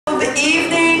Good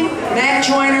evening, Matt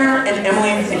Joyner and Emily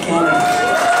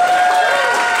McCannon.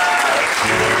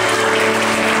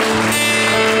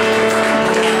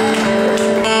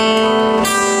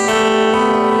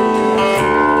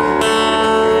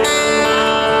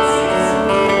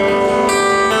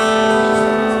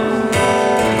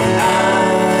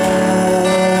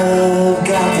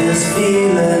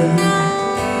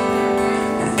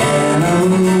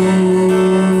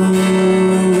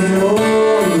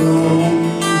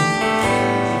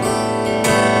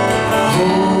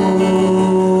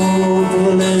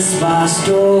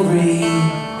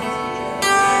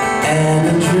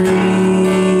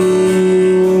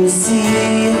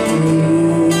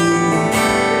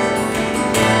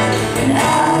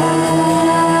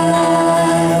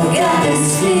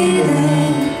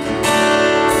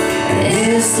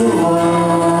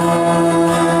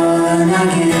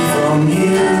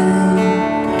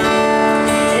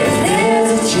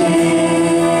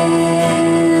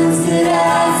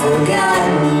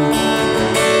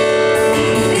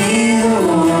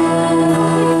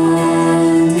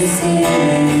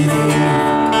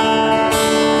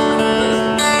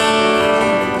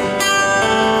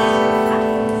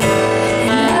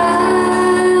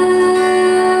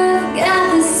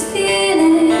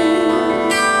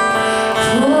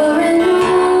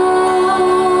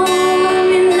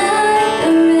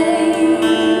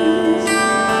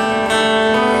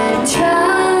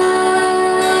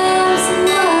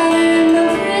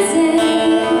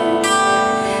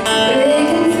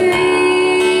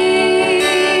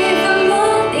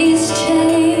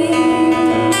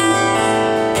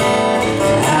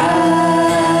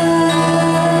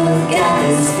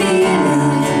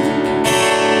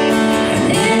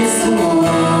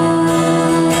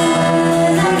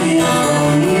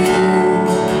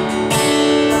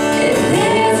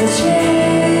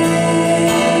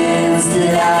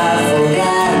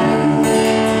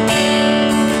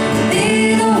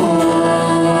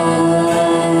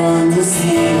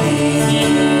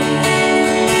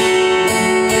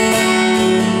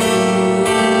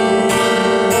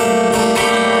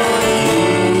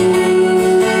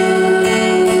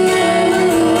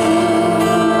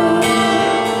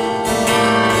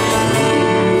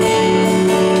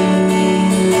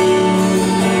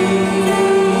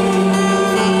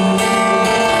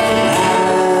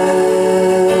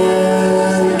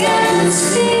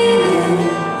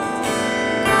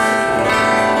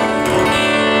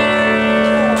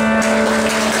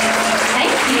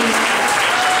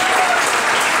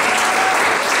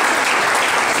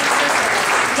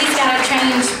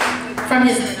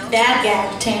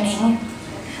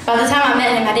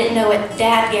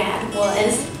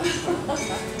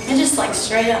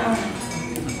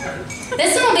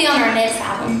 This one will be on our next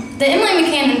album. The Emily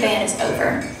McCannon band is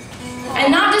over.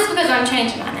 And not just because I'm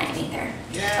changing my name either.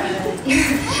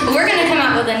 But we're going to come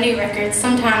out with a new record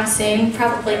sometime soon,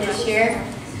 probably this year.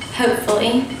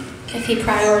 Hopefully, if he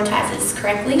prioritizes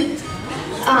correctly.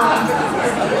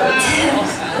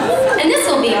 And this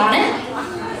will be on it.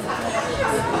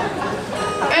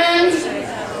 And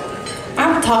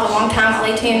I've talked a long time,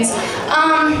 play tunes.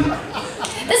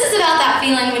 This is about that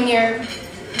feeling when you're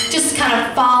just kind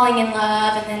of falling in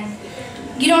love and then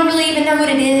you don't really even know what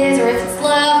it is, or if it's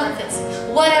love, or if it's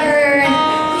whatever, and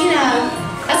you know,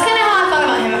 that's kind of how I thought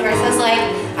about him at first. I was like,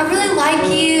 I really like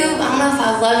you, I don't know if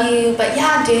I love you, but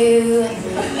yeah, I do.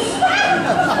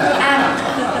 And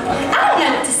I don't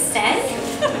know what to say.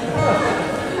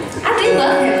 I do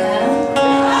love him though.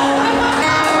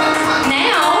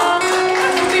 Now,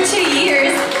 after 2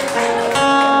 years,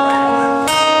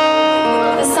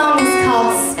 the song is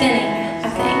called Spinning.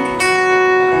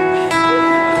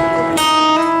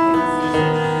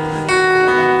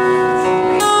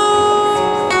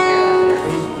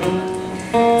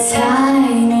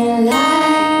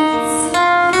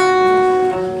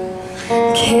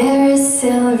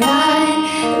 Carousel ride,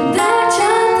 the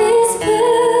jump is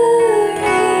purring.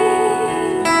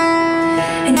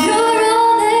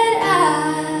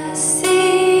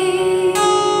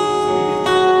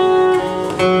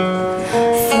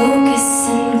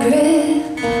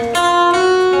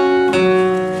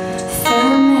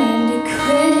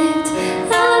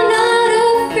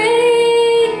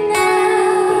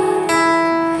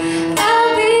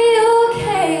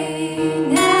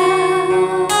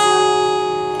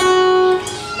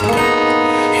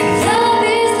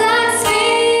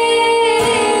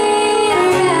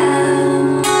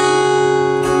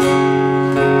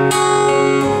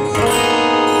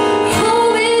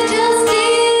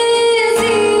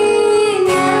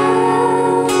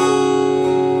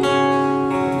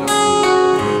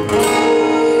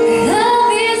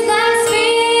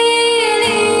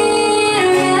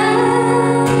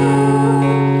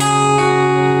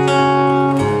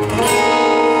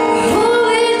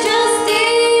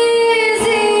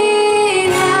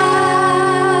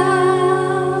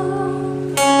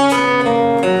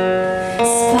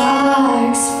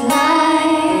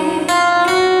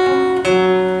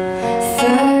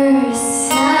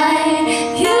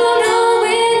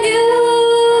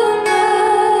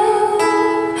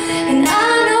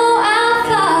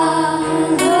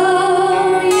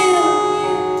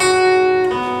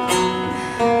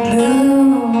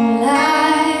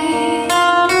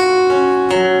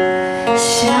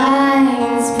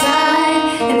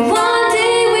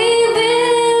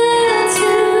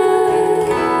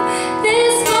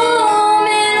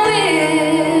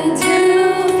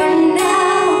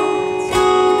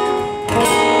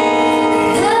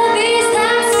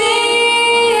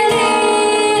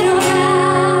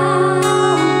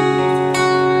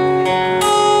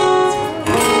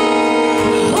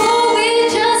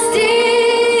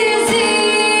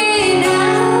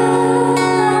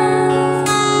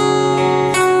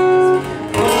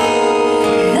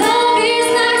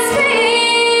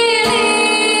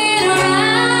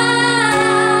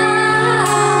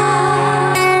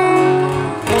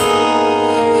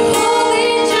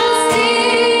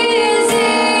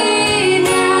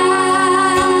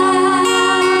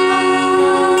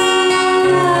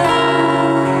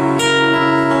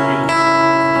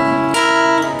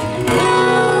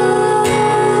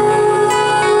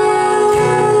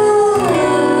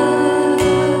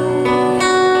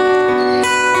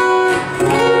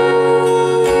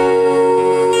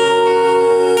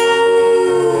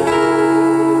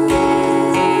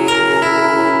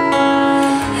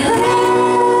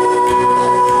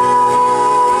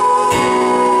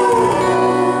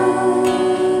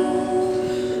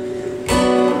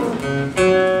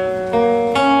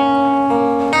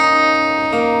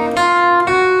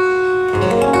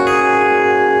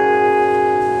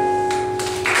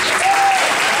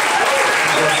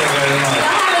 you very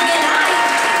much.